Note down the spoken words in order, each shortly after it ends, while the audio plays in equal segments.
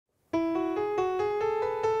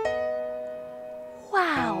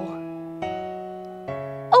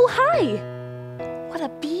Oh, hi! What a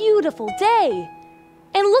beautiful day!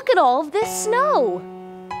 And look at all of this snow!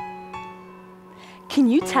 Can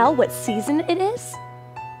you tell what season it is?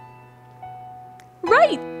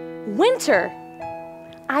 Right! Winter!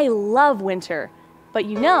 I love winter, but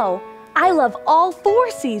you know, I love all 4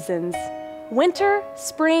 seasons. Winter,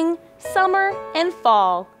 spring, summer, and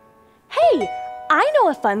fall. Hey, I know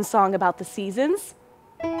a fun song about the seasons.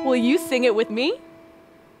 Will you sing it with me?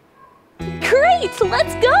 Great,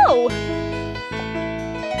 let's go!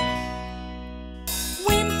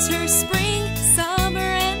 Winter, spring, summer,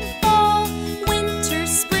 and fall. Winter,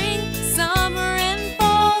 spring, summer, and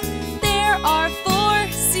fall. There are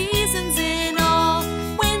 4 seasons in all.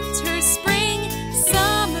 Winter, spring,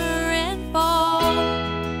 summer, and fall.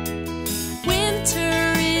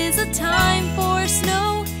 Winter is a time for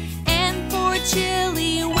snow and for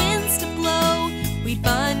chilly winds to blow. We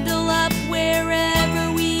bundle up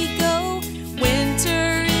wherever we go.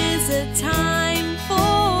 Winter is a time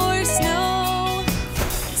for snow.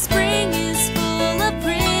 Spring is full of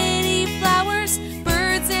pretty flowers,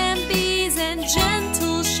 birds and bees and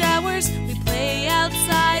gentle showers. We play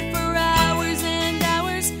outside for hours and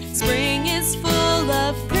hours. Spring is full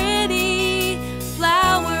of pretty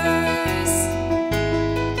flowers.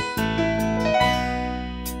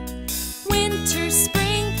 Winter,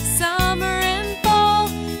 spring, summer, and fall.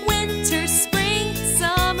 Winter, spring,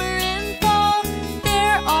 summer, and fall.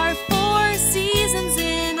 There are 4 seasons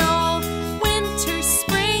in all. Winter,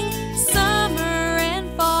 spring, summer, and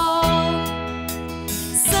fall.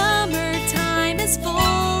 Summertime is full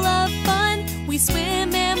of fun. We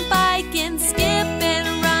swim and bike and skip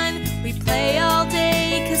and run. We play all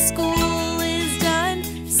day 'cause school is done.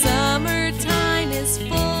 Summertime is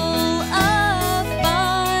full of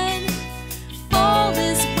fun. Fall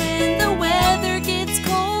is when the weather gets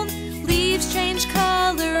cold. Leaves change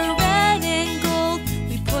color, red and gold.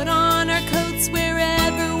 We put on our coats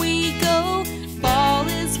wherever we go. Fall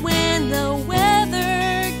is when the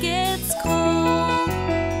weather gets cold.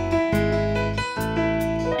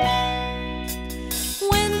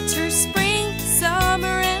 Winter, spring,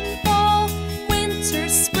 summer, and fall. Winter,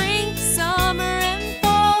 spring, summer, and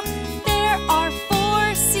fall. There are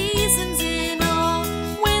 4 seasons in all.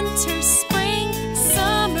 Winter, spring,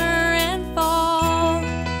 summer, and fall.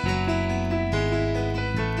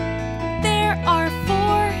 There are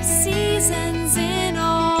 4 seasons in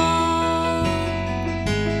all.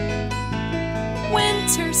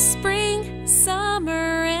 Winter, spring,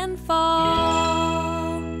 summer, and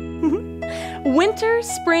fall. Winter,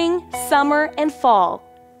 spring, summer, and fall.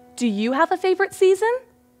 Do you have a favorite season?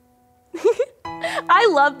 I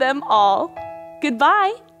love them all.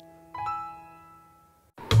 Goodbye.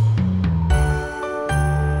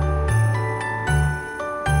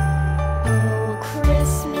 Oh,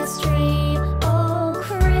 Christmas tree, oh,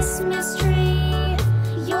 Christmas tree,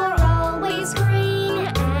 you're always green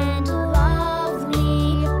and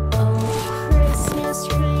lovely. Oh, Christmas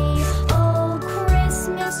tree, oh,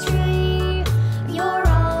 Christmas tree, you're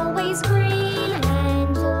always green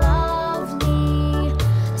and lovely.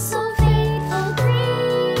 So faithful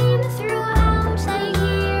green throughout the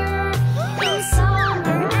year, in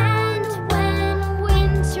summer and when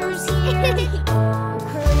winter's here. Oh,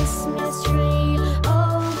 Christmas tree,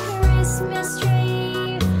 oh, Christmas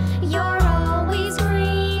tree, you're always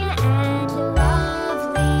green and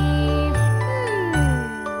lovely.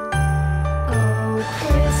 Oh,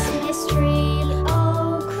 Christmas tree,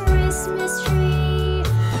 oh, Christmas tree,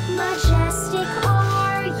 majestic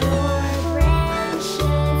are your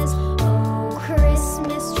branches. Oh,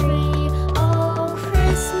 Christmas tree,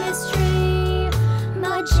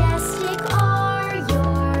 majestic are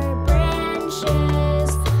your branches.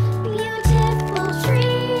 Beautiful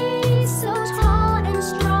tree, so tall and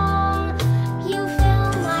strong, you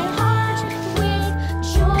fill my heart with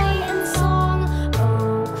joy and song.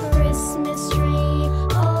 Oh, Christmas tree,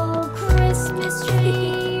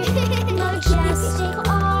 majestic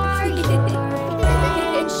are your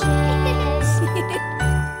branches.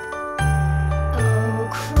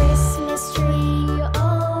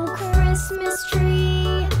 Oh, Christmas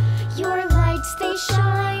tree, your lights they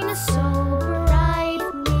shine so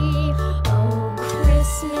brightly. Oh,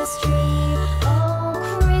 Christmas tree,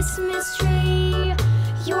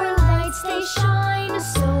 your lights they shine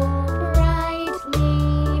so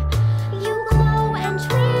brightly. You glow and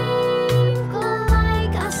twinkle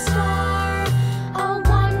like a star, a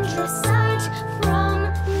wondrous sight from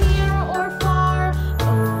near or far.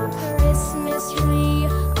 Oh, Christmas tree,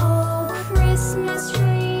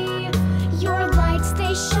 your lights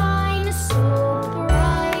they shine so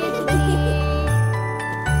brightly.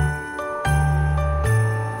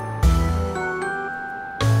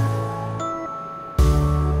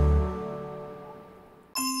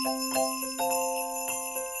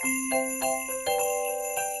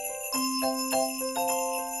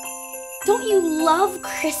 Don't you love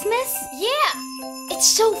Christmas? Yeah, it's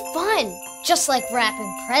so fun. Just like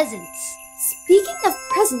wrapping presents. Speaking of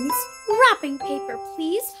presents, wrapping paper,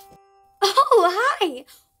 please. Oh, hi.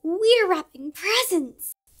 We're wrapping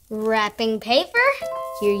presents. Wrapping paper?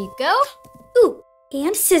 Here you go. Ooh,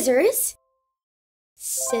 and scissors.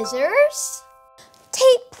 Scissors?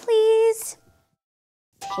 Tape, please.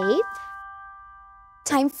 Tape?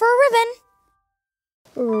 Time for a ribbon.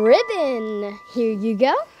 Ribbon. Here you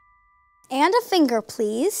go. And a finger,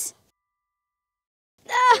 please.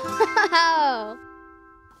 Oh!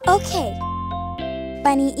 Okay.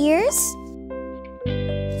 Bunny ears.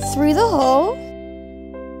 Through the hole.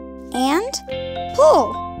 And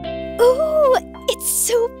pull. Ooh, it's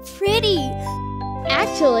so pretty.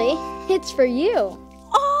 Actually, it's for you.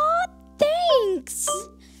 Aw, thanks.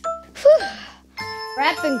 Whew.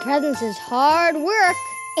 Wrapping presents is hard work.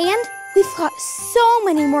 And we've got so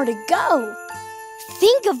many more to go.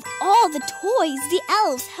 Think of all the toys the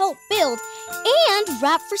elves help build and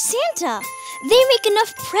wrap for Santa. They make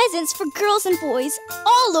enough presents for girls and boys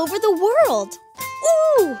all over the world.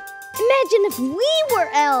 Ooh! Imagine if we were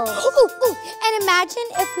elves. Ooh, and imagine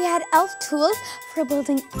if we had elf tools for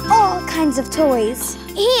building all kinds of toys.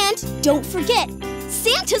 And don't forget,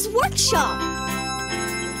 Santa's workshop.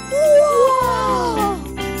 Whoa!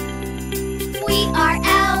 We are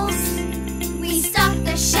elves. We stock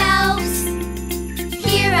the shelves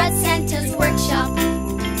here at Santa's workshop.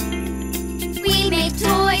 We make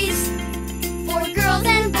toys for girls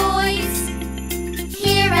and boys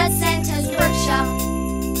here at Santa's workshop.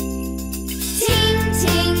 Ting,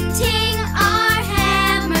 ting, ting, our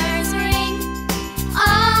hammers ring.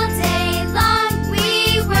 All day long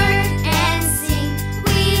we work and sing.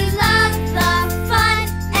 We love the fun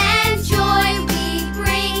and joy we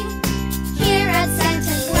bring here at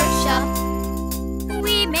Santa's workshop.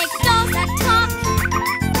 We make dolls that talk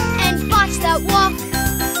and bots that walk,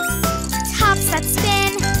 tops that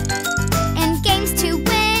spin and games to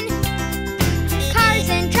win, cars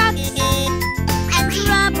and trucks and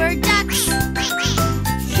rubber ducks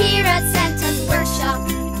here at Santa's workshop.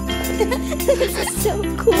 This is so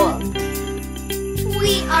cool.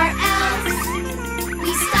 We are elves.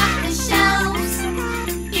 We stock the shelves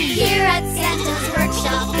here at Santa's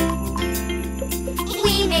workshop.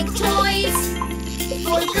 We make toys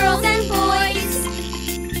for girls and boys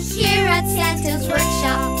here at Santa's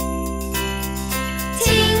workshop.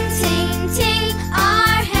 Ting, ting, ting,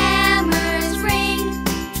 our hammers ring.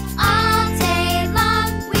 All day long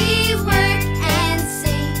we work and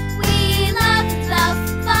sing. We love the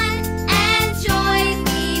fun and joy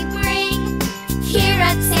we bring here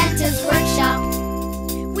at Santa's workshop.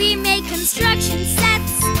 We make construction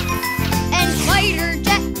sets and fighter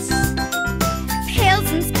jets, pails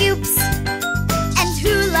and scoops and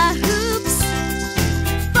hula hoops,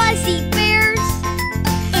 fuzzy bears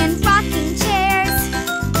and rocking chairs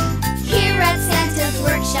here at Santa's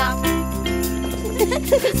workshop.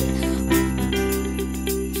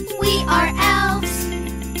 We are elves.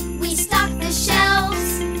 We stock the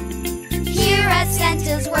shelves here at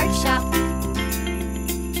Santa's workshop.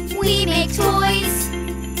 We make toys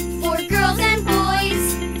for girls and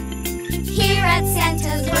boys here at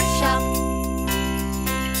Santa's workshop.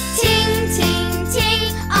 Ting, ting,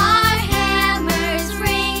 ting, our hammers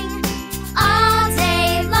ring. All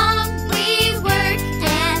day long we work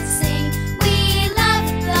and sing. We love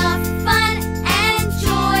the fun and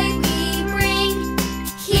joy we bring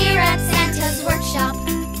here at Santa's workshop.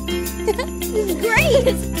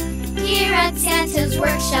 Great! Here at Santa's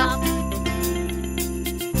workshop.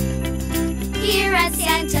 Here at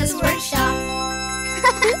Santa's workshop.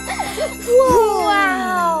 Whoa.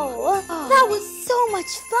 Wow! That was so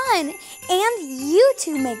much fun. And you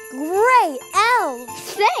two make great elves.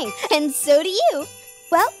 Thanks, and so do you.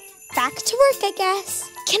 Well, back to work, I guess.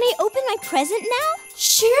 Can I open my present now?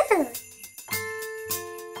 Sure.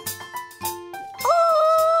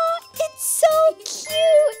 Oh, it's so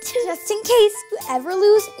cute. Just in case you ever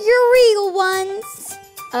lose your real ones.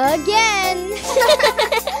 Again.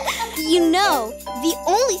 You know, the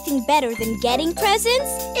only thing better than getting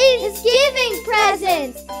presents is giving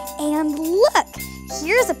presents. And look,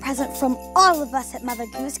 here's a present from all of us at Mother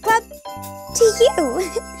Goose Club to you.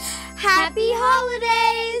 Happy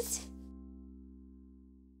holidays!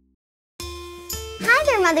 Hi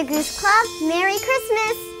there, Mother Goose Club. Merry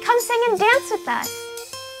Christmas. Come sing and dance with us.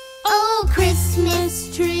 Oh,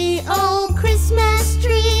 Christmas tree, oh, Christmas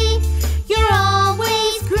tree, you're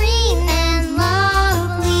always green and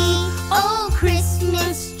lovely. Oh,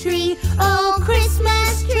 Christmas tree,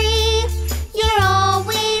 you're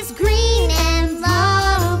always green and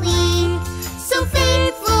lovely. So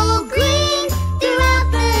faithful,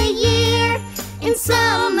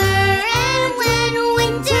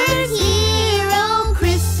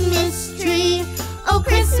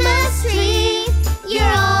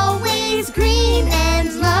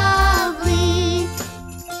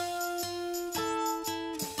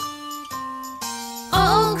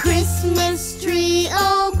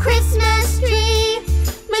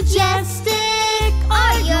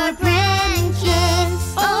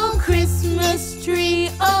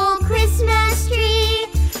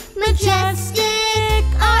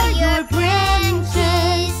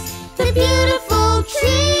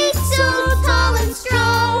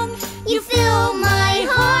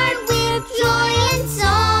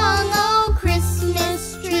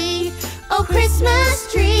 oh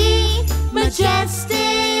Christmas tree.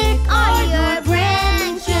 Majestic are your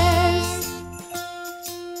branches.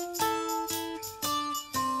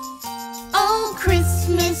 Oh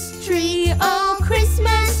Christmas tree, oh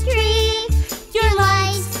Christmas tree, your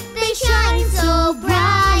lights, they shine so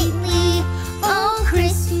brightly. Oh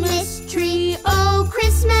Christmas tree, oh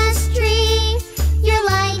Christmas tree, your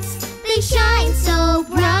lights, they shine so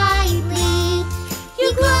brightly.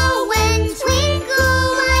 You glow and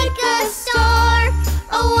twinkle like a star,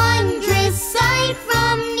 a wondrous sight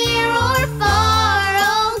from near or far.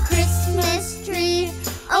 Oh Christmas tree,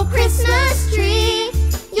 oh Christmas tree,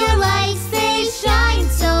 your lights, they shine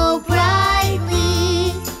so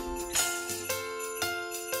brightly.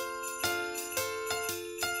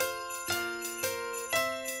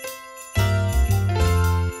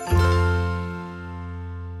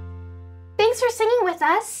 Thanks for singing with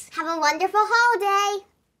us. Have a wonderful holiday.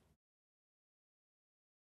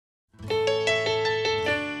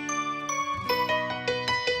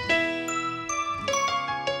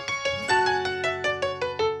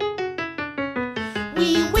 We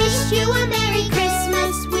wish you a Merry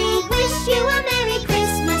Christmas. We wish you a Merry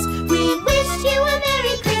Christmas. We wish you a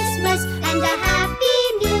Merry Christmas and a Happy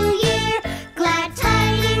New Year. Glad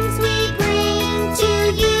tidings we bring to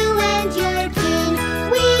you and your King.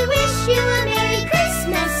 We wish you a Merry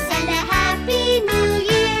Christmas and a Happy New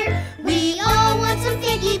Year. We all want some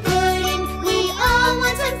figgy pudding. We all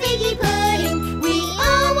want some figgy pudding. We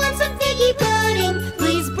all want some figgy pudding.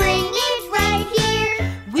 Please bring it right here.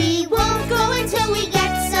 We won't go until we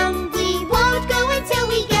get some. We won't go until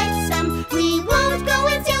we get some. We won't go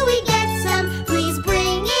until we get some. Please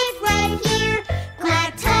bring it right here.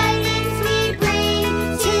 Glad tidings we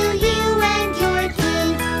bring to you and your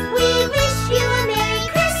King. We wish you a Merry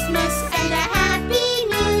Christmas and a Happy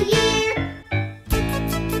New Year.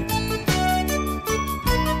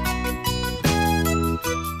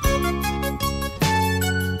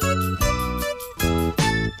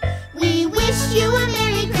 We wish you a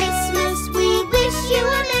Merry Christmas. We wish you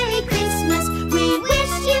a Merry Christmas. We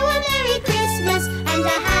wish you a Merry Christmas and a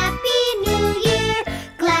Happy New Year.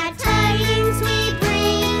 Glad tidings we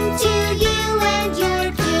bring to you and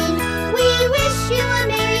your King. We wish you a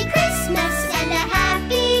Merry Christmas and a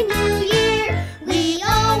Happy New Year. We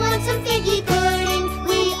all want some figgy pudding.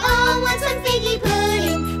 We all want some figgy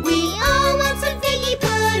pudding. We all want some figgy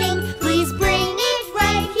pudding. Please bring it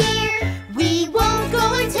right here. We won't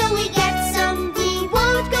go until we get some. We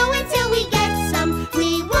won't go until we get some.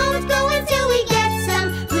 We won't go until we get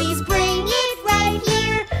some. Please bring it right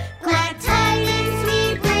here. Glad tidings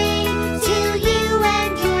we bring to you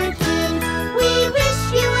and your King. We wish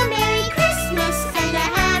you a Merry Christmas and a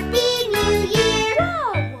Happy New Year.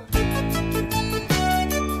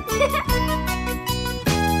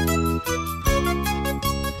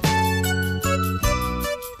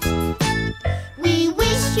 We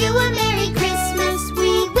wish you a Merry Christmas.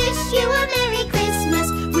 We wish you a Merry Christmas.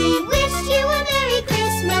 We wish you a Merry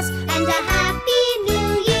Christmas and a Happy New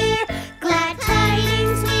Year. Glad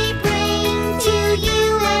tidings we bring to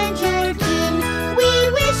you and your King. We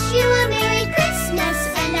wish you a Merry Christmas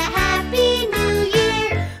and a Happy New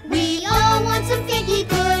Year. We all want some figgy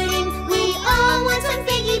pudding. We all want some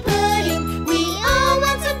figgy pudding. We all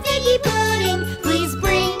want some figgy pudding. Please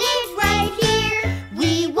bring it right here.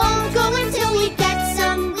 We won't go until we get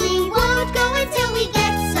some. We won't go until we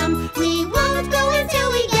get some. We won't go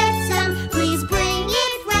until we get some. Please bring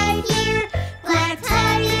it right here. Glad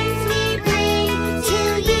tidings we bring to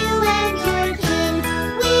you and your King.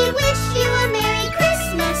 We wish you a Merry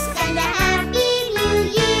Christmas and a Happy New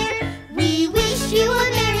Year. We wish you a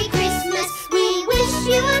Merry Christmas. We wish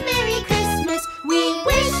you a Merry Christmas. We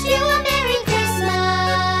wish you a Merry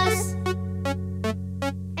Christmas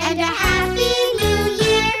and a Happy New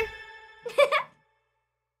Year.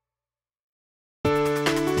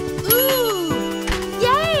 Ooh!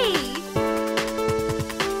 Yay!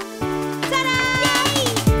 Ta-da!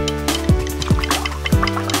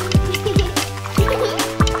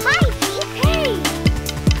 Hi, Pete. Hey.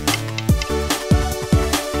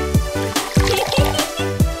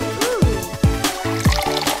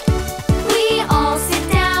 We all sit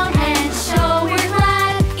down and show we're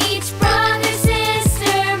glad. Each brother,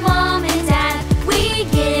 sister, mom,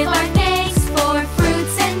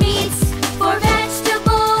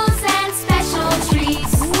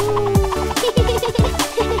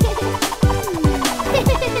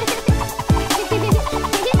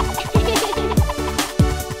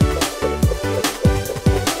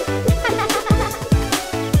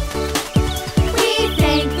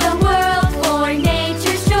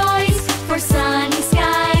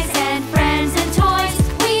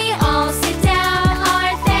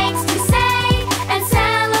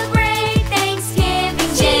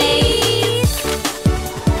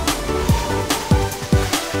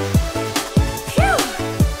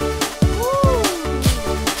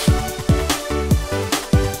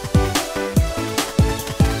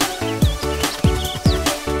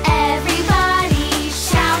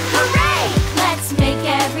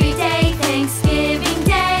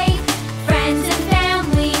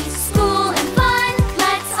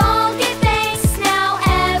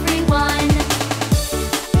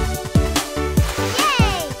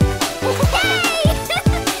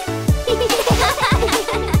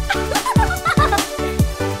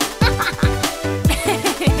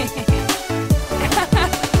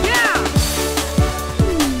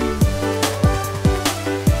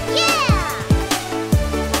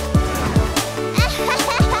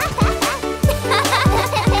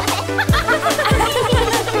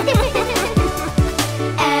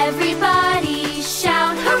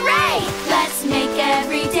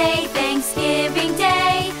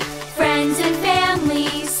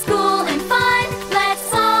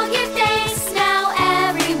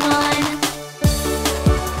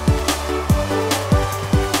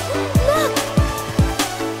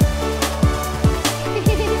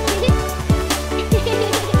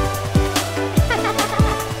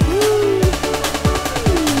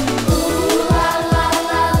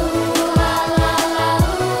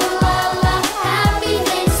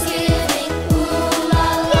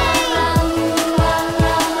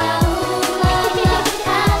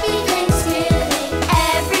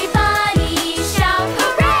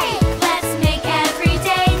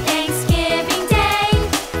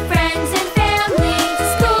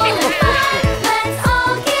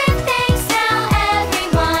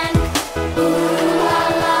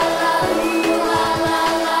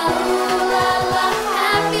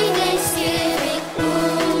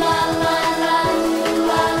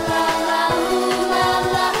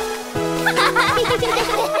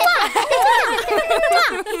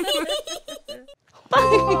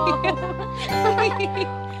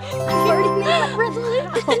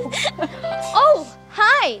 Oh,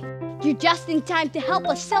 hi! You're just in time to help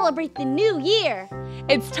us celebrate the new year.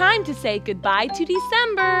 It's time to say goodbye to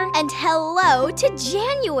December. And hello to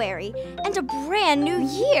January and a brand new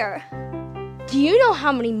year. Do you know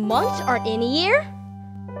how many months are in a year?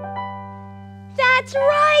 That's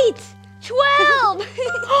right! 12!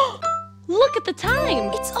 Look at the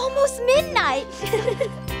time. It's almost midnight. 12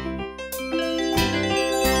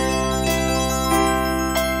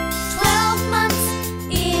 months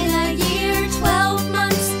in a year, 12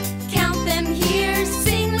 months, count them here.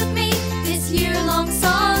 Sing with me this year-long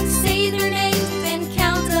song. Say their names and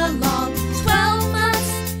count along. 12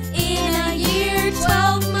 months in a year,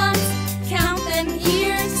 12 months, count them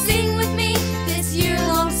here. Sing with me this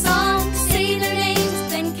year-long song. Say their names,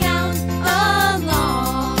 then count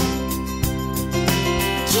along.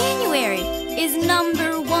 January is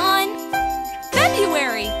number 1.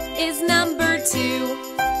 February is number 2.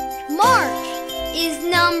 March is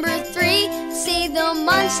number 3. Say the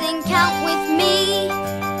months and count with me.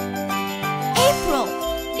 April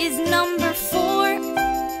is number 4.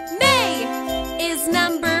 May is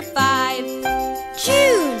number 5.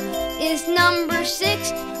 June is number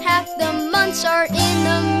 6. Half the months are in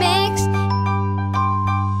the mix.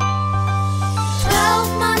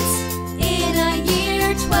 12 months in a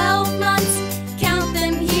year, 12 months, count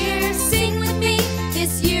them here. Sing with me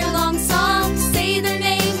this year-long song. Say their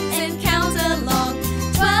names and count along.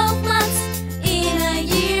 12 months in a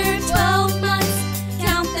year, 12 months,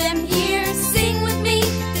 count them here. Sing with me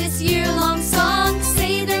this year-long song.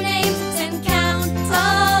 Say their names and count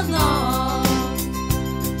along.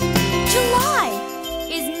 July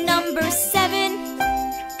is number 7.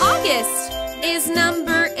 August is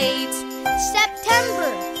number 8.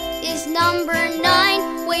 September is number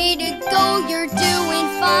 9. Way to go, you're doing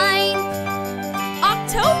fine.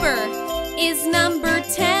 October is number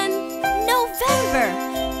 10. November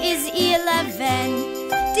is 11.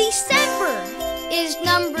 December is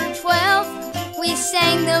number 12. We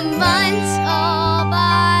sang the months all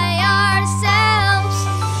by ourselves.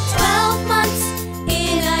 12 months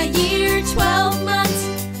in a year, 12 months,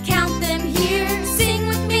 count them here. Sing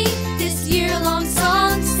with me this year-long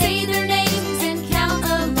song. Say their names and count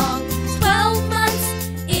along. 12 months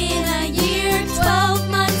in a year, 12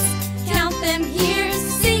 months, count them here.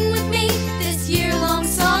 Sing with me this year-long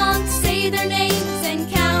song. Say their names and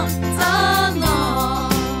count along.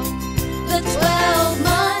 The 12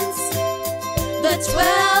 months, the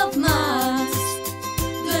 12 months,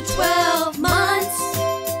 the 12 months,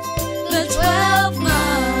 the 12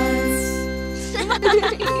 months.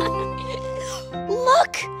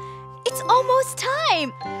 Look! It's almost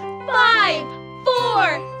time. 5,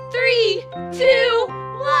 4, 3, 2,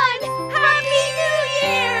 1. Happy New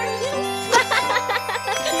Year!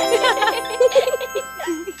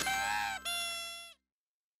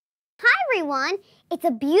 Hi everyone! It's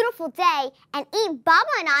a beautiful day and Aunt Baba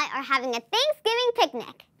and I are having a Thanksgiving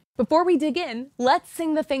picnic. Before we dig in, let's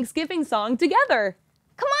sing the Thanksgiving song together.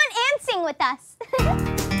 Come on and sing with us.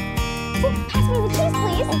 Oh, pass me the keys,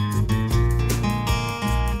 please.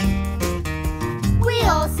 We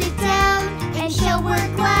all sit down and show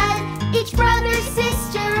we're glad. Each brother,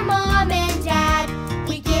 sister, mom, and dad.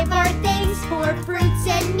 We give our thanks for fruits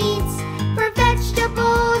and meats, for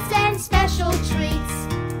vegetables and special treats.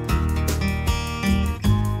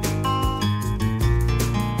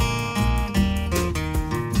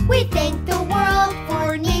 We thank the world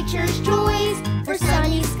for nature's joys, for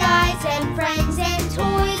sunny skies and friends and toys.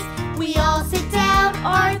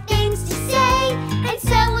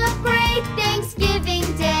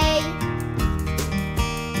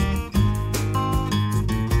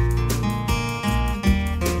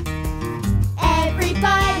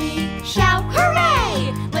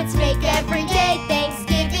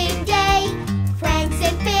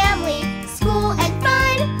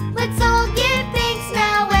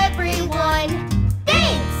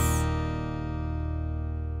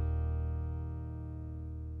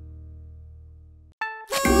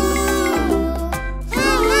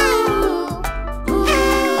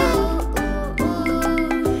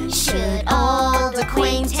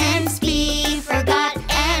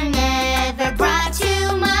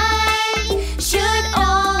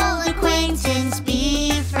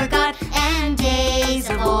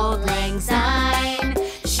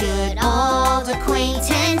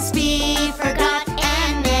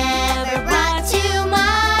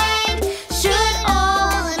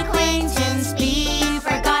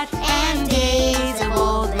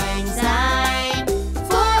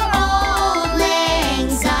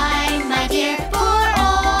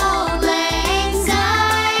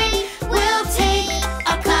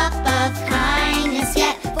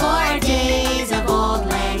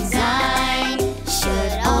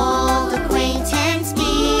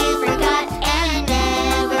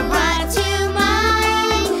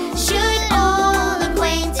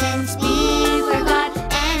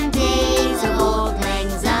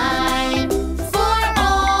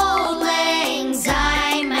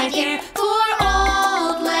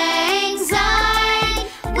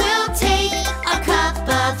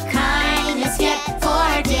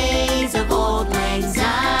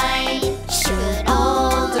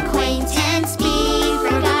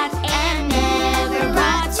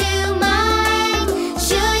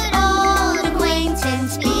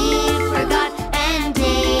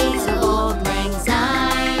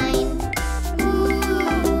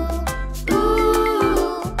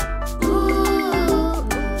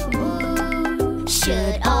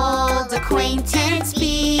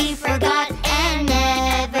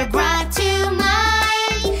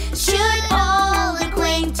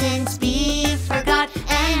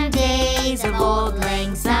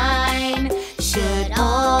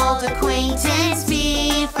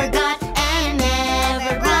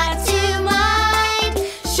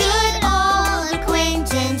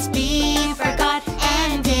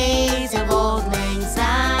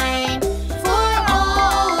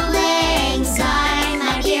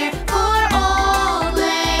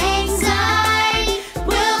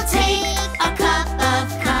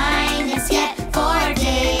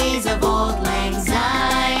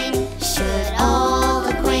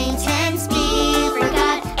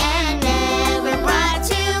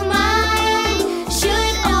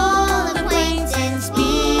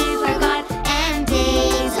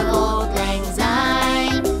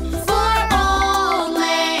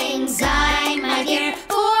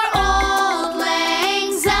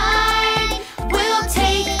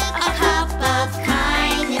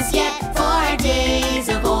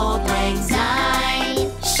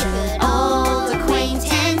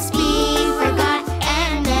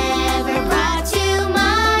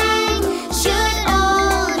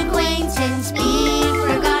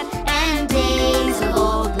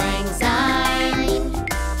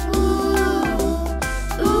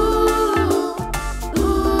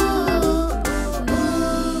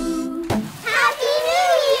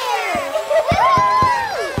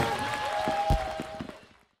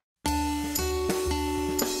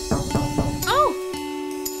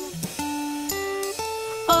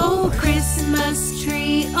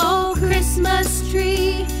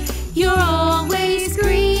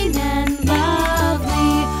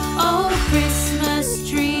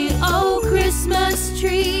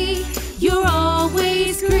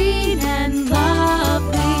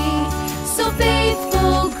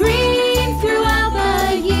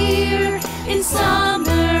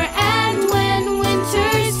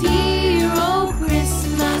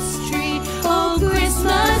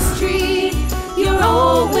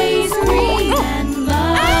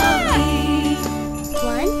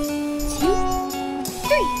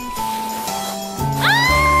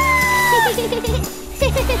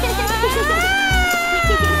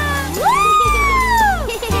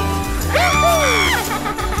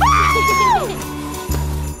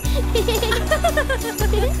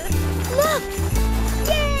 Look!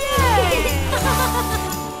 Yay!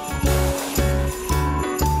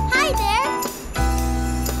 Hi there.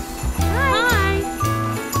 Hi.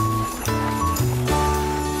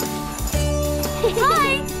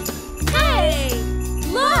 Hi! Hey!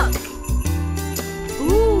 Look!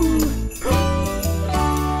 Ooh.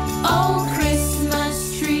 Oh, Christmas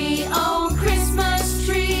tree,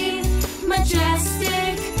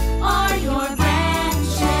 majestic are your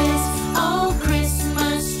branches. Oh,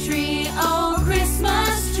 Christmas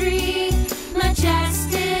tree,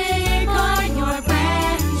 majestic are your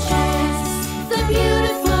branches. The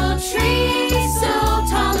beautiful tree, so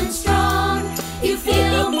tall and strong, you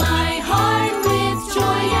fill my heart with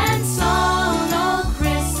joy and song.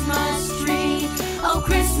 Oh,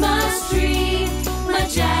 Christmas tree,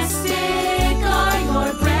 majestic are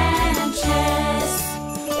your branches.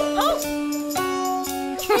 Oh!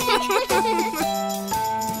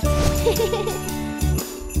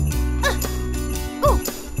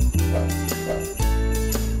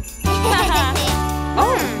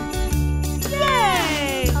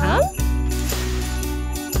 Yay! Huh?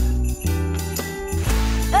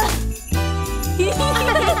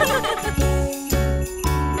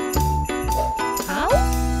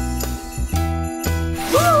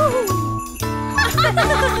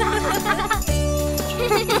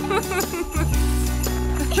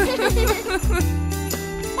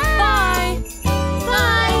 Bye!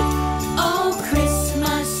 Bye! Oh,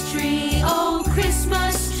 Christmas tree,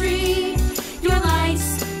 your lights,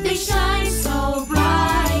 they shine so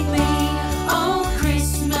brightly. Oh,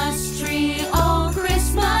 Christmas tree,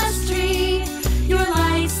 your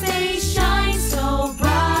lights, they shine so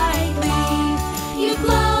brightly. You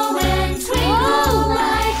glow and twinkle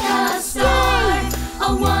like a star,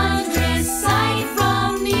 a wondrous sight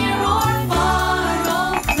from near or far.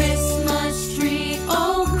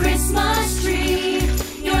 Oh, Christmas tree,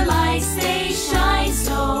 your lights, they shine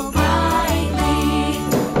so brightly.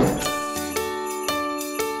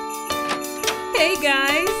 Hey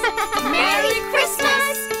guys. Merry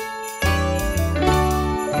Christmas!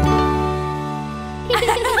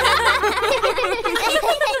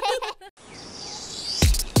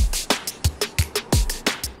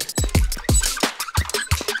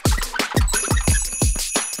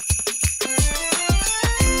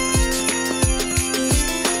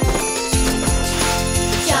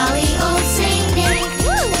 Jolly old Saint Nick,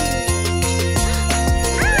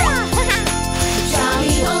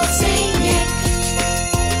 jolly old Saint Nick.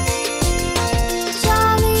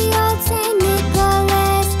 Jolly old Saint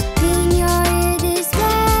Nicholas, lean your ear this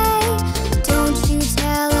way. Don't you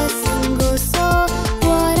tell a single soul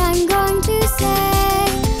what I'm going to say.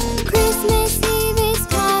 Christmas Eve is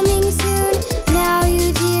coming soon, now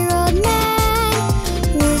you dear old man.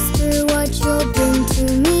 Whisper what you'll bring to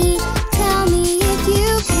me, tell me if you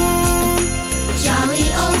can. Jolly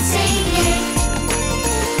old Saint Nick.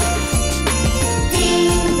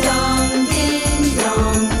 Ding dong, ding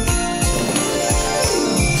dong.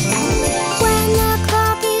 When the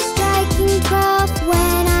clock is striking 12,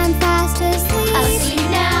 when I'm fast asleep, Asleep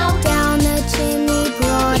now, down the chimney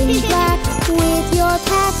broad and black, with your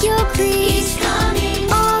path you'll creep. he's coming.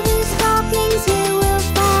 All the stockings you will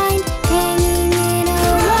find hanging in a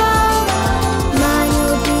row. Mine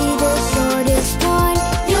will be the shortest one,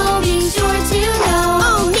 You'll be sure to know.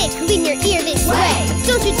 Oh, Nick, lean your ear this way.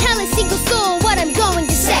 Don't you tell a single soul what I'm going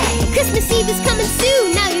to say. Christmas Eve is coming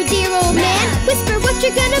soon, now you dear old man. Whisper what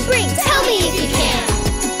you're gonna bring, tell me if you can.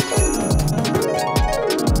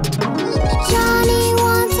 Johnny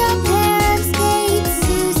wants a pair of skates,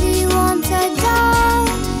 Susie wants a doll,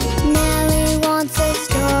 Nellie wants a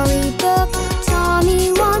storybook,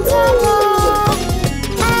 Tommy wants a ball.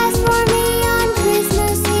 As for me on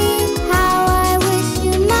Christmas Eve, how I wish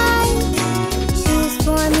you might choose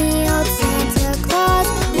for me, old Santa Claus,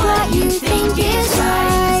 what you think is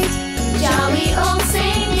right. Jolly old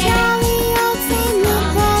Saint Nick. Jolly old Saint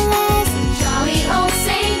Nicholas, Jolly old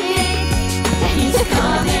Saint Nick. And he's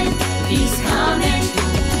coming, he's coming.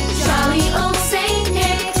 Jolly old Saint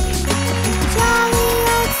Nick. jolly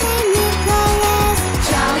old Saint Nicholas.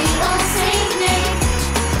 Jolly old Saint Nick.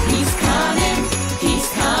 He's coming, he's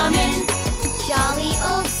coming. Jolly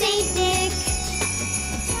old Saint Nick.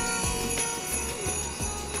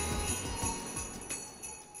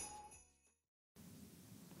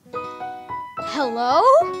 Hello?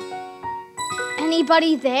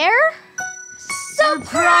 Anybody there?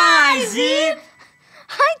 Surprise, Eve!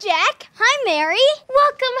 Hi, Jack. Hi, Mary.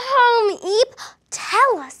 Welcome home, Eep.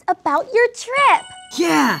 Tell us about your trip.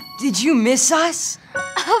 Yeah, did you miss us?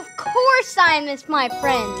 Of course I miss my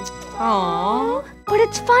friends. Aww. But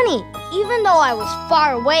it's funny, even though I was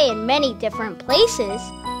far away in many different places,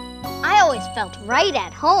 I always felt right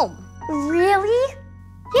at home. Really?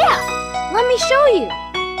 Yeah, let me show you.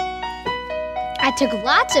 I took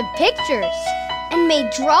lots of pictures and made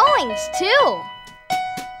drawings too.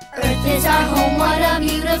 Earth is our home, what a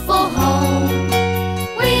beautiful home.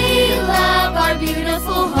 We love our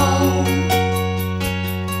beautiful home.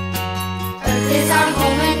 Earth is our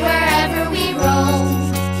home and wherever we roam,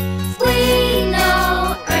 we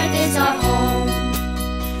know Earth is our home.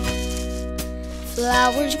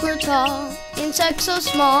 Flowers grow tall, insects so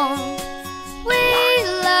small. We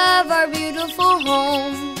love our beautiful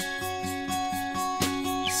home.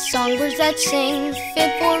 Songbirds that sing,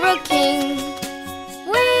 fit for a king.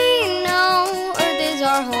 We know Earth is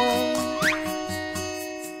our home.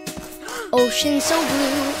 Ocean so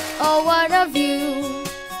blue, oh what a view.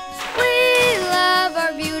 We love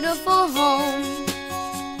our beautiful home.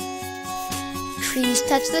 Trees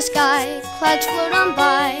touch the sky, clouds float on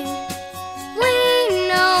by. We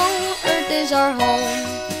know Earth is our home.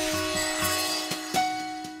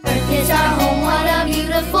 Earth is our home, what a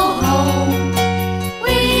beautiful home.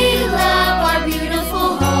 We love our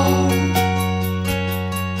beautiful home.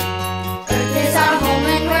 Earth is our home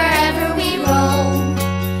and wherever we roam,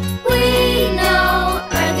 we know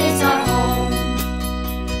Earth is our home.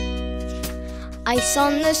 Ice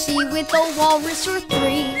on the sea with a walrus or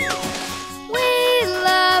three. We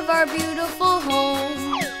love our beautiful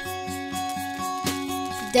home.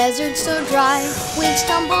 Desert so dry, waves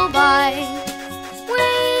tumble by.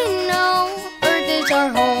 We know Earth is our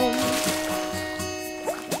home.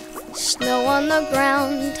 Snow on the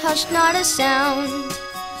ground, hush not a sound.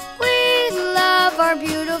 We love our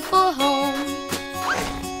beautiful home.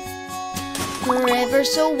 River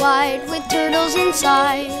so wide with turtles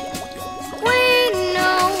inside. We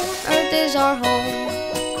know Earth is our home.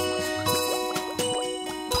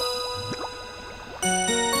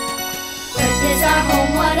 Earth is our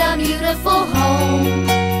home, what a beautiful home.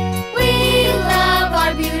 We love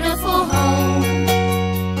our beautiful home.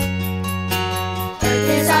 Earth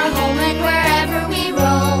is our home and wherever we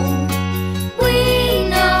roam, we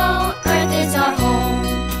know Earth is our home.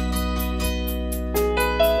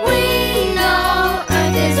 We know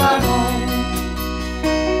Earth is our home.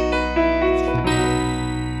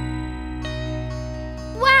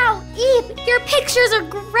 Wow, Eve, your pictures are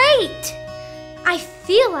great! I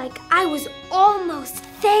feel like I was almost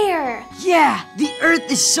there. Yeah, the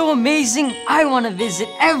Earth is so amazing. I want to visit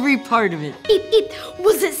every part of it. Eep, eep.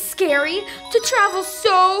 Was it scary to travel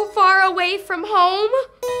so far away from home?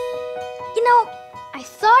 You know, I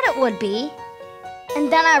thought it would be.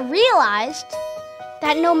 And then I realized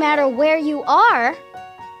that no matter where you are,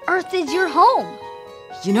 Earth is your home.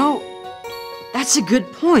 You know, that's a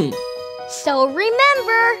good point. So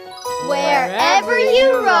remember, wherever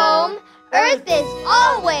you roam, Earth is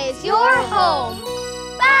always your home.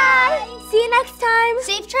 Bye! See you next time.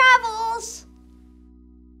 Safe travels!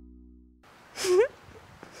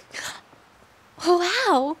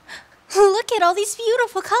 Wow! Look at all these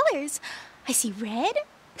beautiful colors. I see red,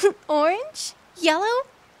 orange, yellow,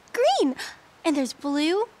 green, and there's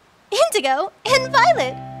blue, indigo, and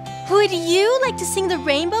violet. Would you like to sing the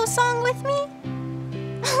rainbow song with me?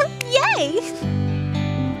 Yay!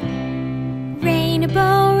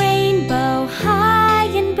 Rainbow, rainbow, high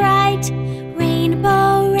and bright.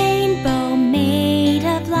 Rainbow, rainbow, made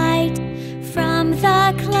of light. From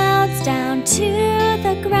the clouds down to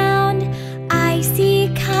the ground, I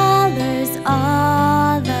see colors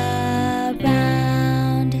all around.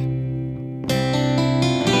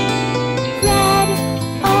 Red,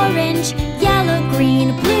 orange, yellow,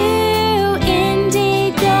 green, blue,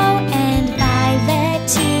 indigo, and violet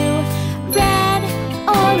too. Red,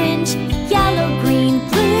 orange, yellow, green,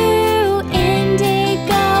 blue,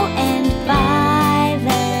 indigo, and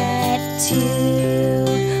violet too.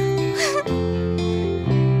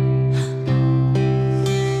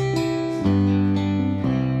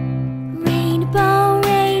 Rainbow,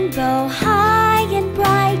 rainbow, high and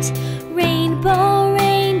bright. Rainbow,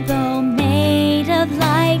 rainbow, made of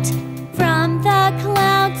light. From the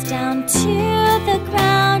clouds down to the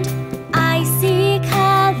ground, I see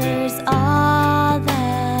colors all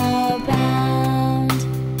around.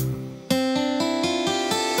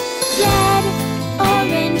 Red,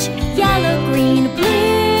 orange, yellow, green,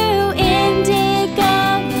 blue, indigo,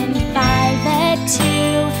 and violet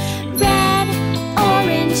too. Red,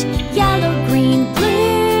 orange, yellow, green,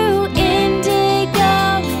 blue, indigo,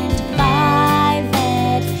 and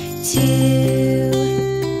violet too.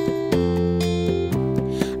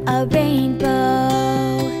 A rainbow,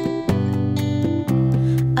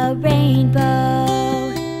 a rainbow.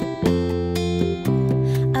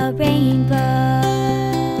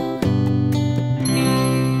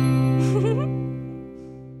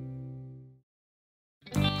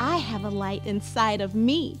 light inside of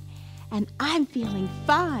me, and I'm feeling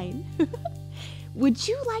fine. Would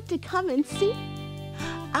you like to come and see?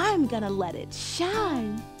 I'm gonna let it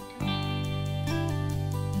shine.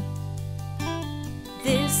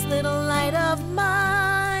 This little light of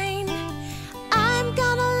mine, I'm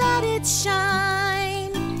gonna let it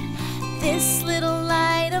shine. This little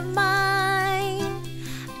light of mine,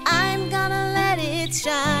 I'm gonna let it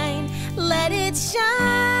shine. Let it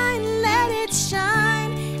shine, let it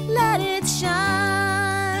shine, let it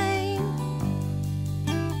shine.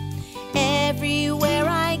 Everywhere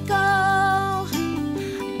I go,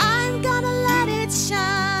 I'm gonna let it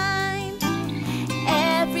shine.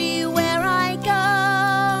 Everywhere I go,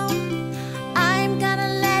 I'm gonna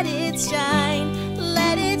let it shine.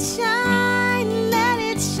 Let it shine, let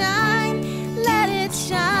it shine, let it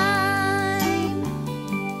shine.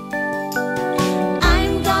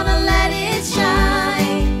 I'm gonna let it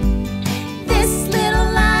shine. This little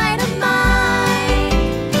light of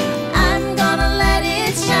mine, I'm gonna let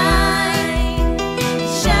it shine.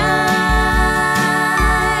 Shine.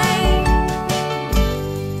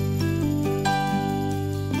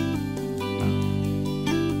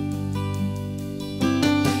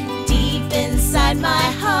 Deep inside my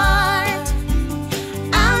heart,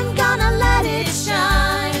 I'm gonna let it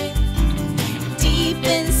shine. Deep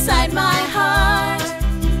inside my heart,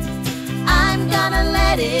 I'm gonna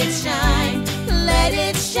let it shine. Let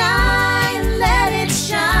it shine, let it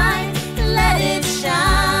shine, let it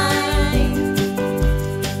shine.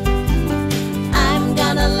 I'm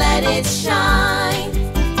gonna let it shine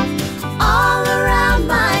all around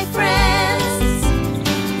my friends.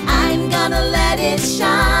 I'm gonna let it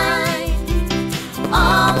shine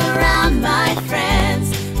all around my friends.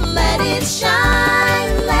 Let it shine,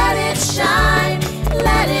 let it shine,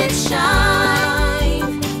 let it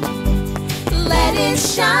shine. Let it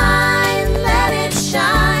shine, let it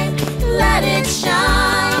shine, let it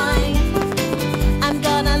shine. I'm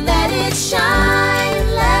gonna let it shine,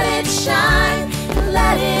 let it shine,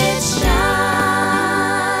 let it shine.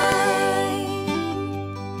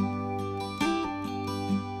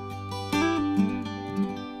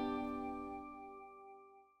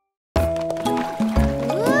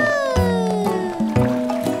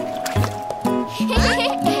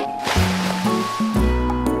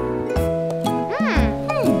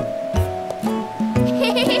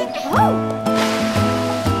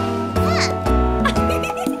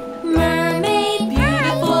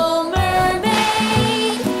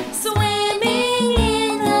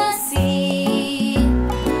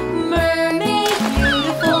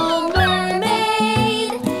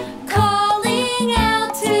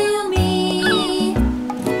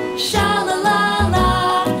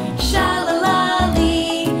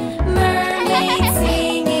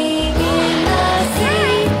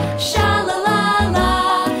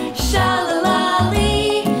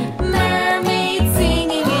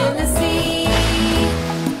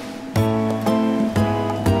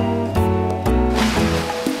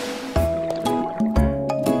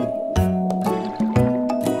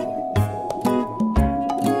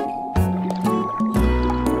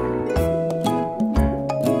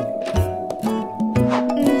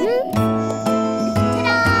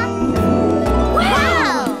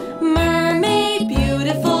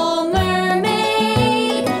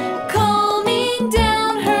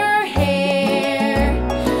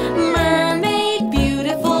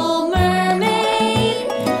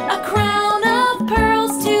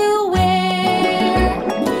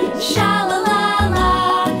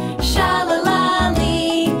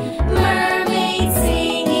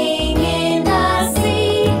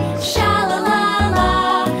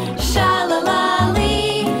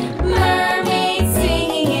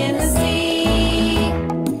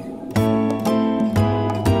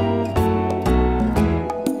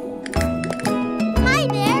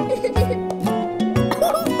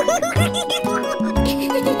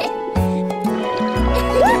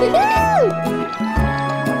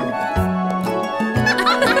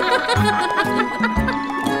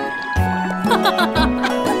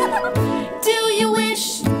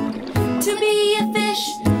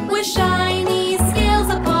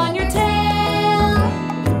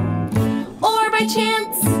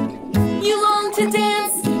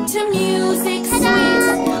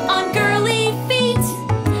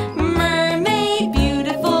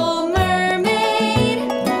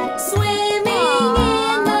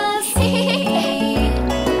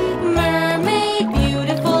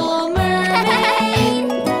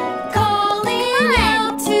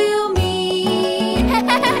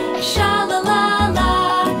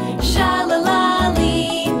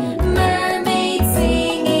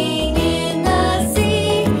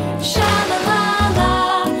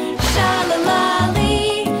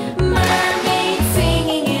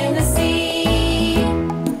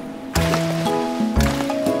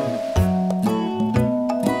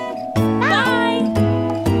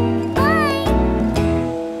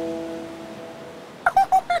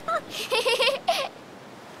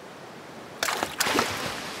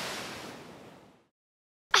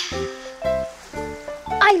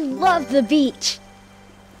 love the beach.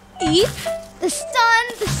 Eve? The sun,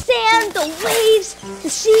 the sand, the waves, the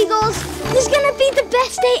seagulls. This is gonna be the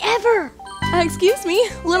best day ever. Excuse me,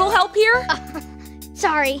 little help here?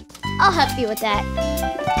 Sorry, I'll help you with that.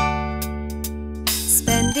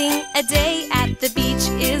 Spending a day at the beach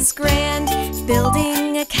is grand.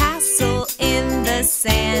 Building a castle in the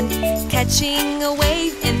sand. Catching a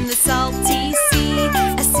wave in the salty sea.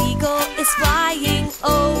 A seagull is flying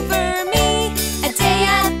over me. A day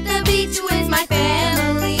at the beach with my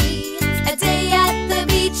family. A day at the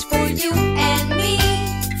beach for you and me.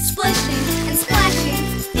 Splishing and splashing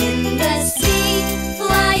in the sea.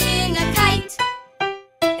 Flying a kite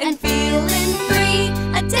and feeling free.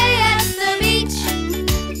 A day at the beach.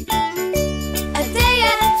 A day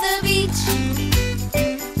at the beach.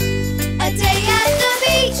 A day at the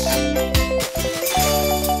beach.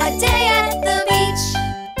 A day at the beach.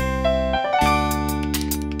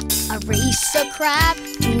 I race a crab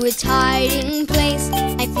to its hiding place.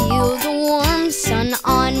 I feel the warm sun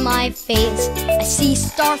on my face. I see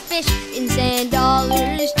starfish in sand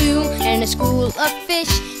dollars too, and a school of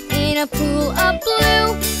fish in a pool of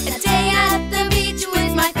blue. A day at the beach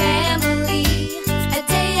with my family. A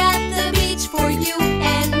day at the beach for you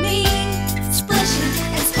and me. Splishing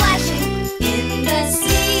and splashing in the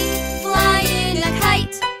sea. Flying a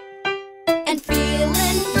kite and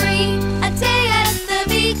feeling free. A day at the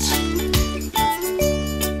beach.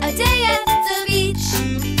 A day at the beach.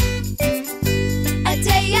 A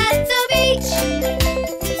day at the beach.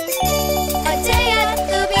 A day at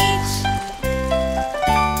the beach.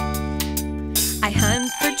 I hunt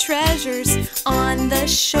for treasures on the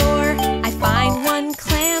shore. I find one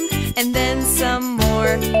clam and then some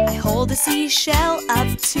more. I hold a seashell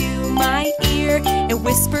up to my ear. It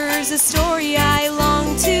whispers a story I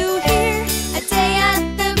long to hear. A day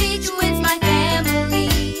at the beach with my family.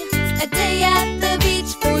 A day at the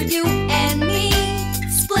beach for you and me.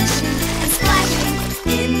 Splishing and splashing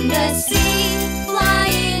in the sea.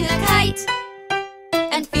 Flying a kite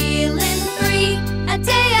and feeling free. A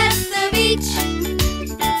day at the beach.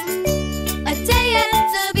 A day at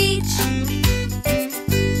the beach.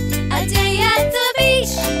 A day at the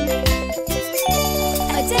beach.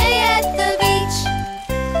 A day at the beach.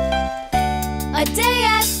 A day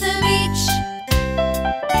at the beach.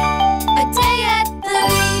 A day at the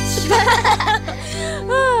beach.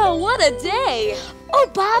 Oh, what a day! Oh,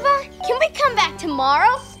 Baba, can we come back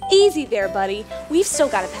tomorrow? Easy there, buddy. We've still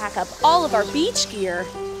got to pack up all of our beach gear.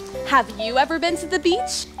 Have you ever been to the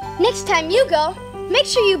beach? Next time you go, make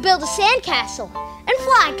sure you build a sandcastle and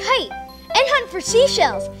fly a kite and hunt for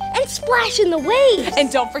seashells and splash in the waves. And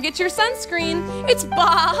don't forget your sunscreen. It's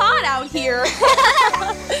baja hot out here.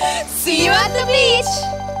 See you at the beach.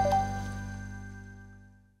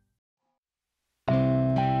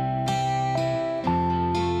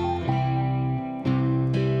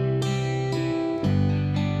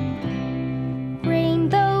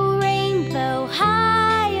 Rainbow, rainbow,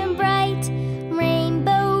 high and bright.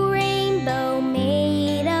 Rainbow, rainbow,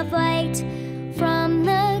 made of light. From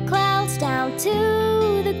the clouds down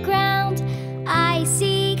to the ground, I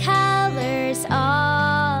see colors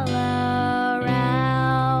all around.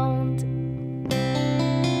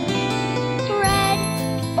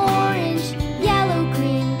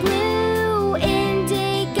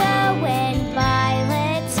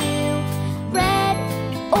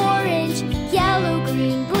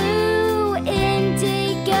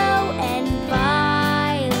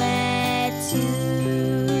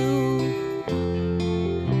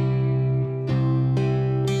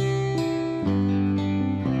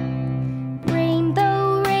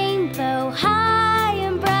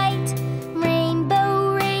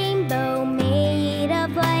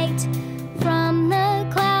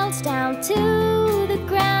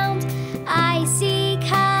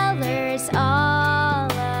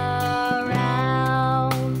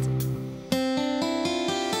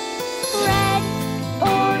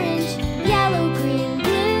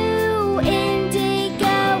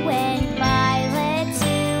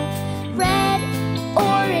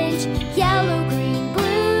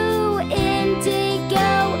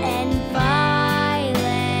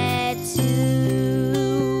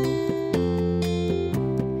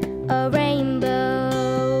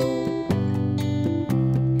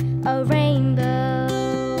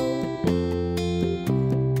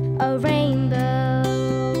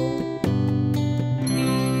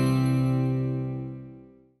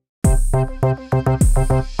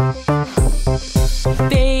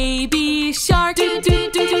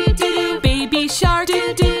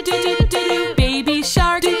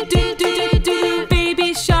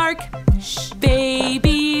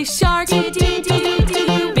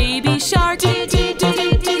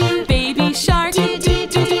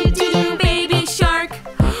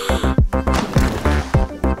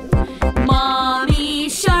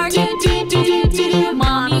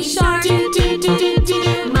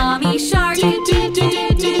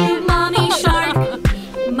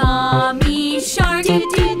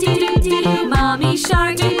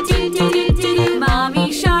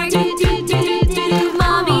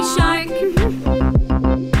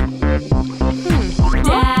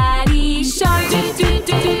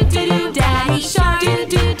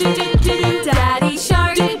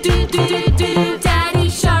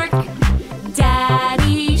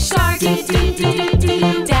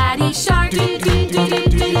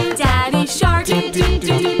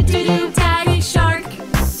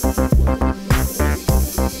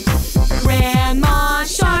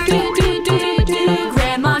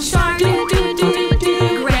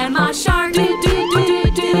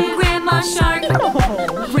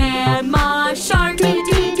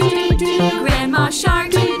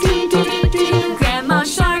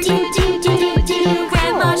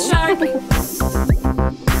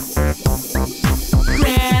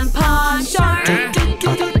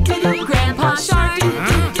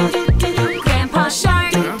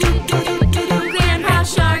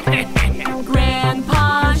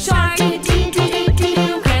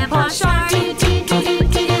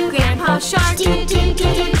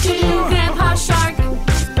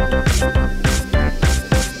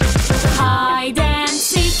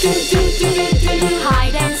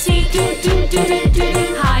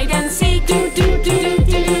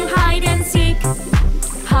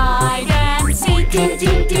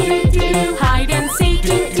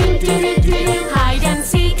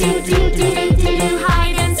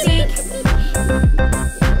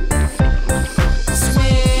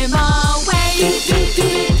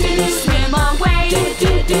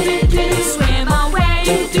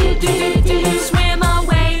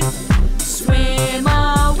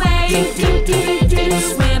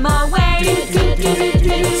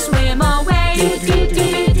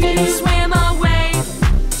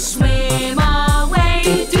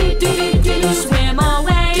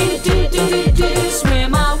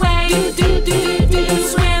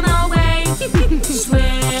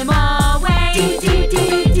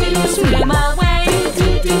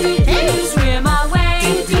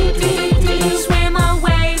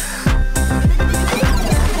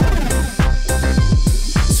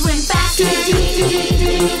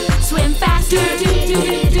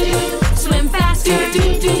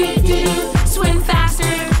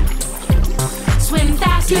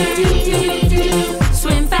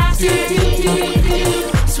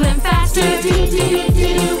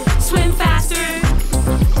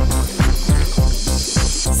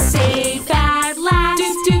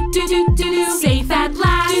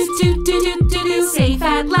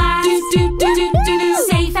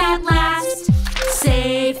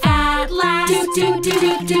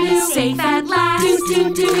 Safe at last.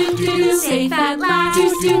 Safe at last.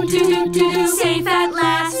 Safe at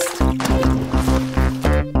last.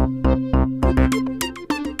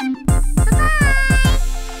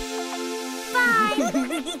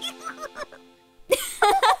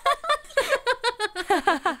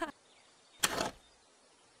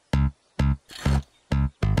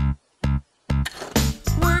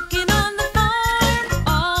 Working on the farm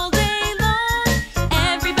all day long.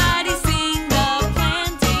 Everybody sing the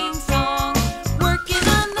planting song. Working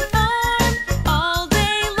on the farm all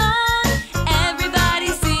day long. Everybody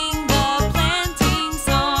sing the planting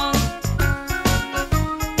song.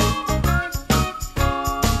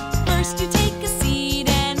 First you take a seed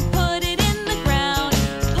and put it in the ground.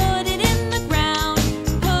 Put it in the ground.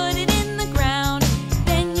 Put it in the ground.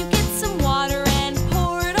 Then you get some water and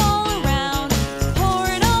pour it all around. Pour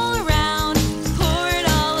it all around. Pour it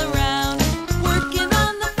all around. Working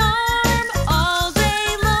on the farm all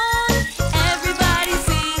day long. Everybody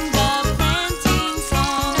sing the planting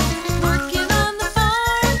song. Working on the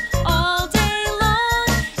farm all day long.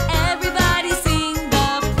 Everybody sing the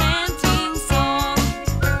planting song.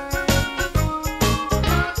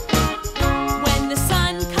 When the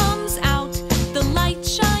sun comes out, the light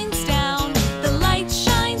shines down. The light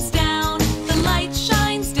shines down. The light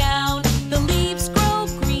shines down. The leaves grow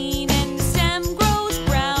green and the stem grows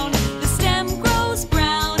brown. The stem grows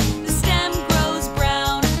brown. The stem grows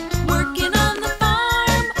brown. Working on the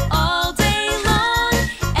farm all day long.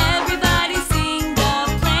 Everybody sing the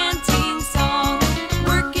planting song.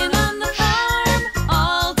 Working on the farm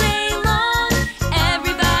all day long.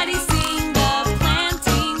 Everybody sing the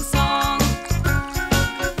planting song.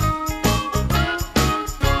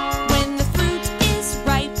 When the fruit is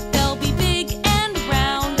ripe, they'll be big and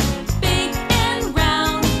round. Big and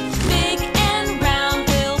round. Big and round.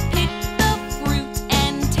 We'll pick the fruit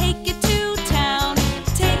and take it to town.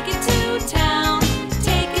 Take it to town.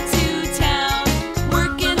 Take it to town.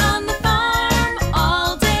 Working on the farm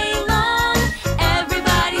all day long.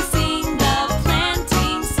 Everybody sing the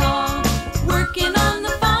planting song. Working on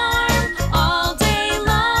the farm all day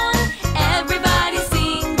long. Everybody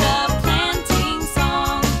sing the planting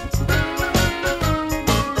song.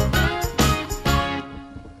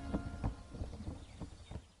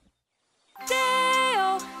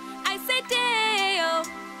 Day-o, I say day-o.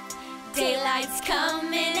 Daylight's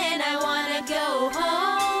coming and I wanna go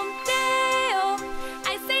home. Day-o,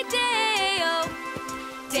 I say day-o.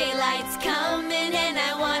 Daylight's coming and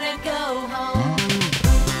I wanna go home.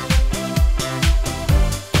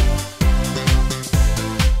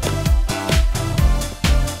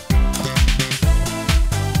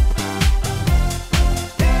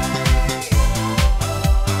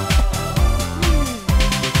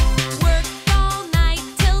 Work all night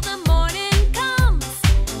till the morning comes.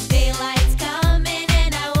 Daylight's coming and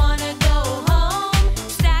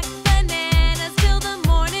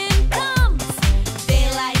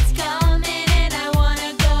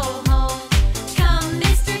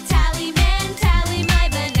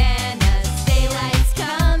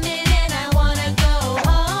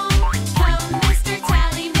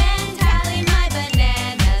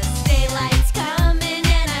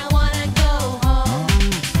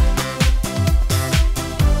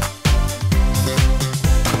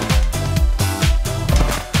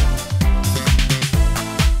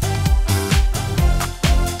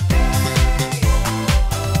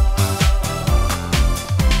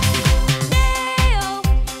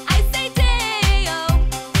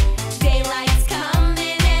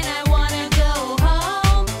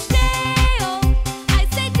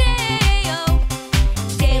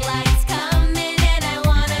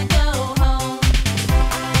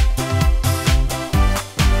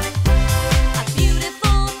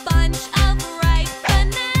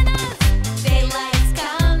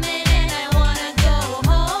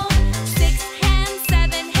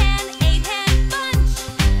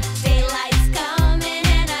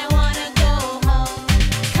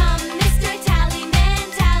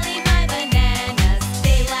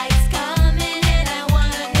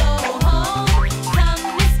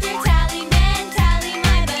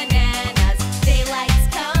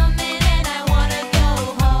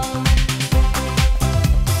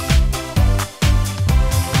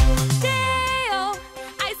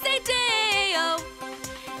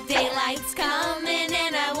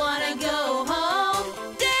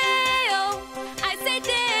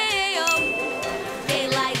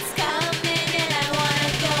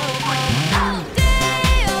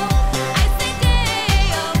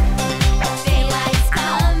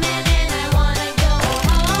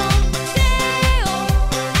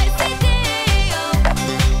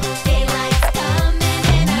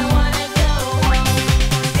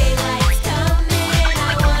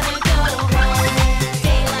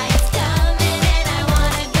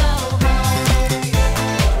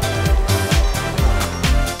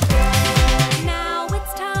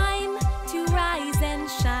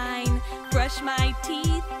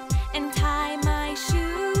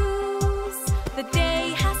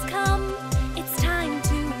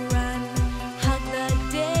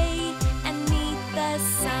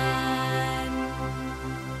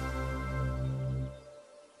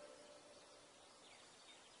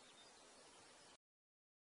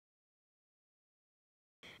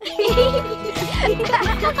Oh,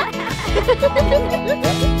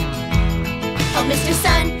 Mr.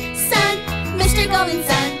 Sun, Sun, Mr. Golden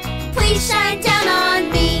Sun, please shine down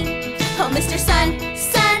on me. Oh, Mr. Sun,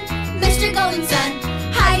 Sun, Mr. Golden Sun,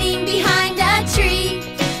 hiding behind a tree.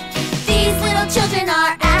 These little children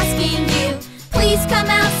are asking you, please come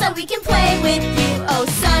out so we can play with you. Oh,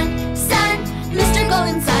 Sun, Sun, Mr.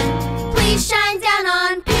 Golden Sun, please shine down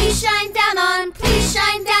on, please shine down on, please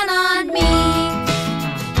shine down on me.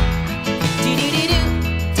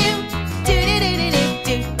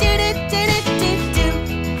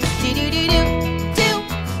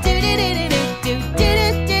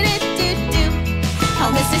 Oh,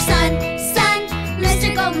 Mr. Sun, Sun,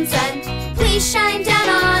 Mr. Golden Sun, please shine down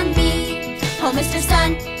on me. Oh, Mr.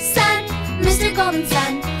 Sun, Sun, Mr. Golden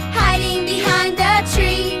Sun, hiding behind the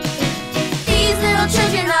tree. These little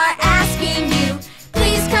children are asking you,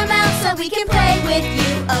 please come out so we can play with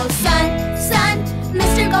you. Oh, Sun, Sun,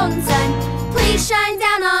 Mr. Golden Sun, please shine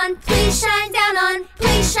down on, please shine down on,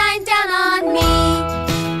 please shine down on me.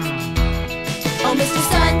 Oh, Mr.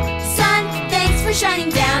 Sun, Sun, thanks for shining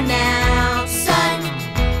down now, Sun.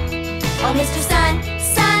 Oh, Mr. Sun,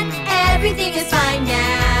 Sun, everything is fine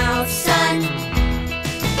now, Sun.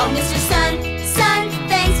 Oh, Mr. Sun, Sun,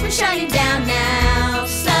 thanks for shining down now,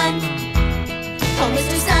 Sun. Oh,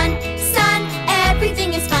 Mr. Sun, Sun,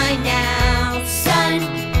 everything is fine now, Sun.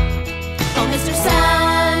 Oh, Mr.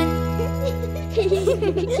 Sun.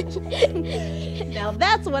 Now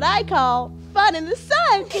that's what I call fun in the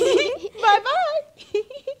sun. Bye-bye.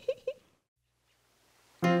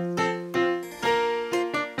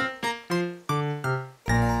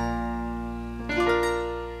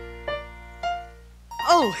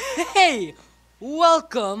 Oh, hey!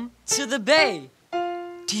 Welcome to the Bay.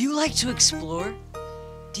 Do you like to explore?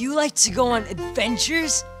 Do you like to go on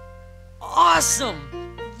adventures? Awesome!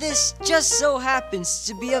 This just so happens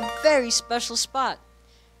to be a very special spot.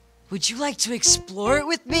 Would you like to explore it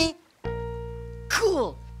with me?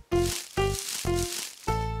 Cool!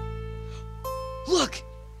 Look!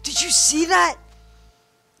 Did you see that?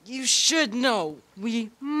 You should know we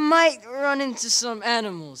might run into some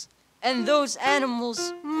animals. And those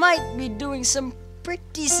animals might be doing some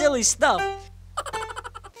pretty silly stuff.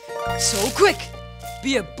 So quick!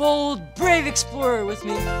 Be a bold, brave explorer with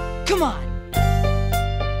me. Come on!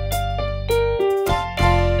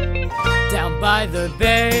 Down by the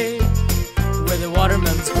bay, where the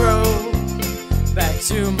watermelons grow, back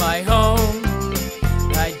to my home,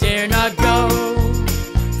 I dare not go.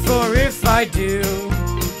 For if I do,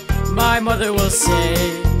 my mother will say,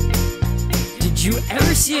 did you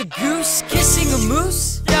ever see a goose kissing a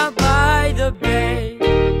moose? Down by the bay,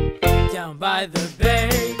 down by the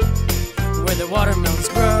bay, where the watermelons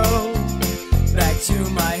grow, back to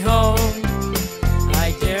my home,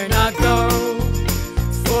 I dare not go.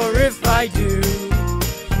 For if I do,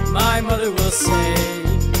 my mother will say,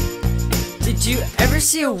 did you ever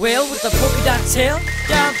see a whale with a polka dot tail?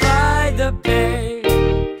 Down by the bay,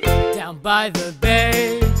 down by the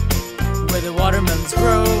bay, where the watermelons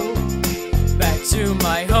grow, back to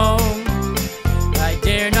my home, I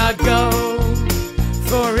dare not go.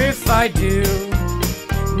 For if I do,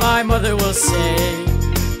 my mother will say,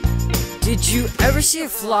 did you ever see a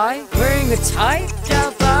fly wearing a tie?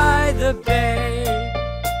 Down by the bay,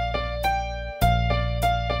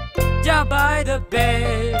 down by the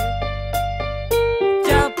bay,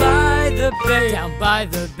 down by the bay, down by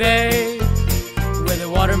the bay, where the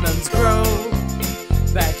watermelons grow,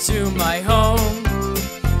 back to my home,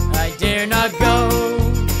 I dare not go.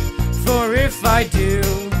 For if I do,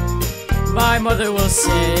 my mother will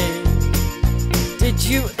say, did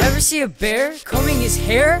you ever see a bear combing his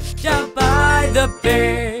hair? Down by the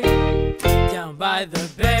bay, down by the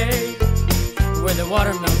bay, where the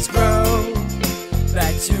watermelons grow,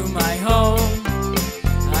 back to my home,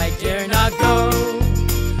 I dare not go.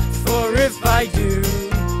 For if I do,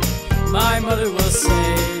 my mother will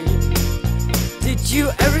say, did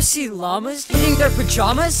you ever see llamas eating their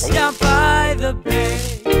pajamas? Down by the bay,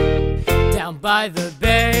 down by the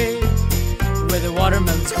bay, where the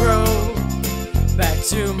watermelons grow, back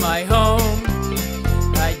to my home,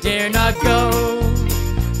 I dare not go.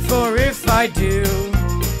 For if I do,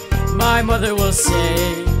 my mother will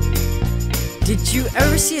say, did you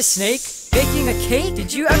ever see a snake baking a cake?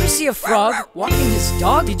 Did you ever see a frog walking his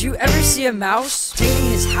dog? Did you ever see a mouse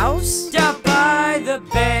cleaning his house? Down by the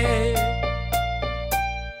bay,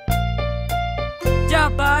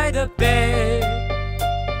 down by the bay,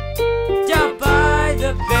 down by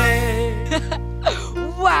the bay.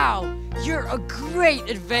 Wow! You're a great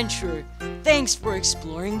adventurer. Thanks for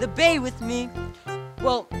exploring the bay with me.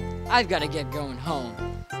 Well, I've got to get going home.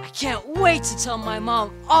 I can't wait to tell my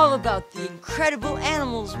mom all about the incredible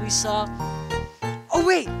animals we saw. Oh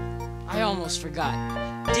wait, I almost forgot.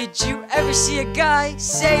 Did you ever see a guy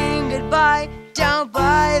saying goodbye down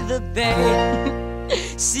by the bay?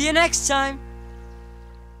 See you next time.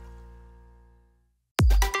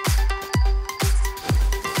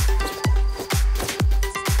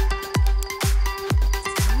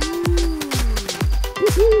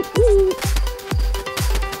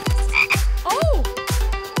 Oh!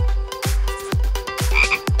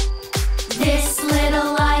 This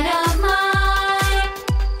little light of mine,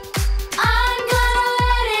 I'm gonna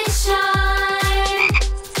let it shine.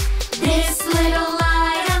 This little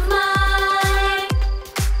light of mine,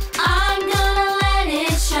 I'm gonna let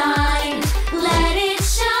it shine. Let it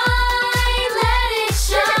shine, let it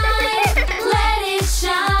shine, let it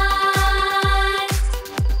shine.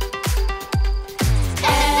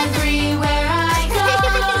 Everywhere I go,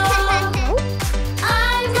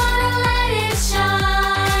 I'm gonna let it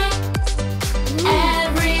shine.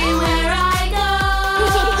 Everywhere I go,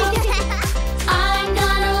 I'm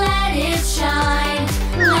gonna let it shine.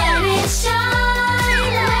 Let it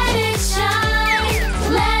shine, let it shine,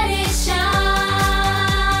 let it shine.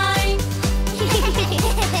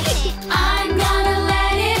 I'm gonna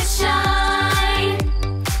let it shine.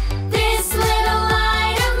 This little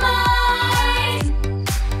light of mine,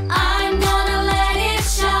 I'm gonna let it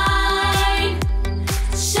shine.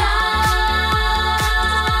 Shine.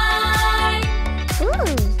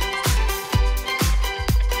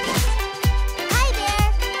 Hi there.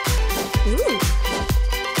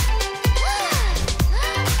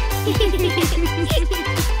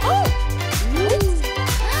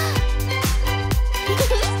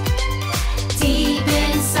 Deep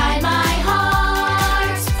inside my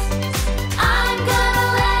heart, I'm gonna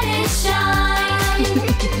let it shine.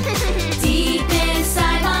 Deep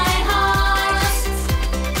inside my heart,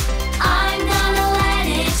 I'm gonna let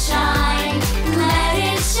it shine. Let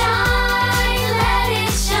it shine, let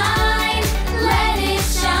it shine, let it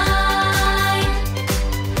shine.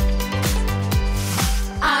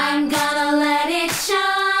 I'm gonna let it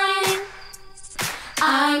shine.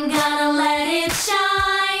 I'm gonna let it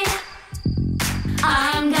shine.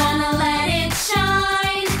 I'm gonna let it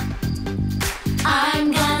shine.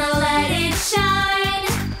 I'm gonna let it shine.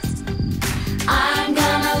 I'm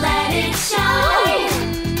gonna let it shine.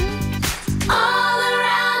 All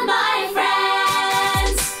around my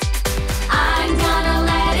friends, I'm gonna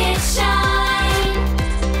let it shine.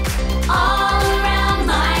 All around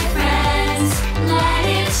my friends, let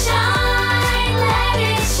it shine, let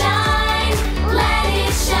it shine, let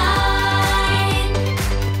it shine.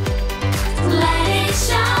 Let it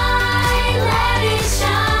shine, let it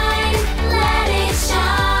shine, let it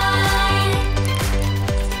shine.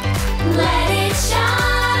 Let it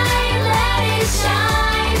shine, let it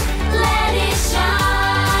shine, let it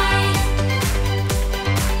shine.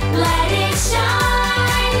 Let it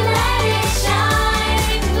shine, let it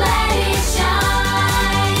shine, let it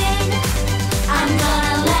shine. I'm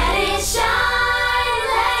gonna let it shine,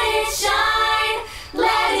 let it shine,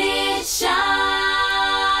 let it shine.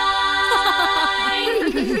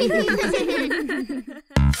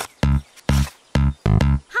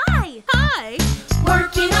 Hi! Hi!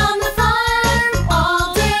 Working on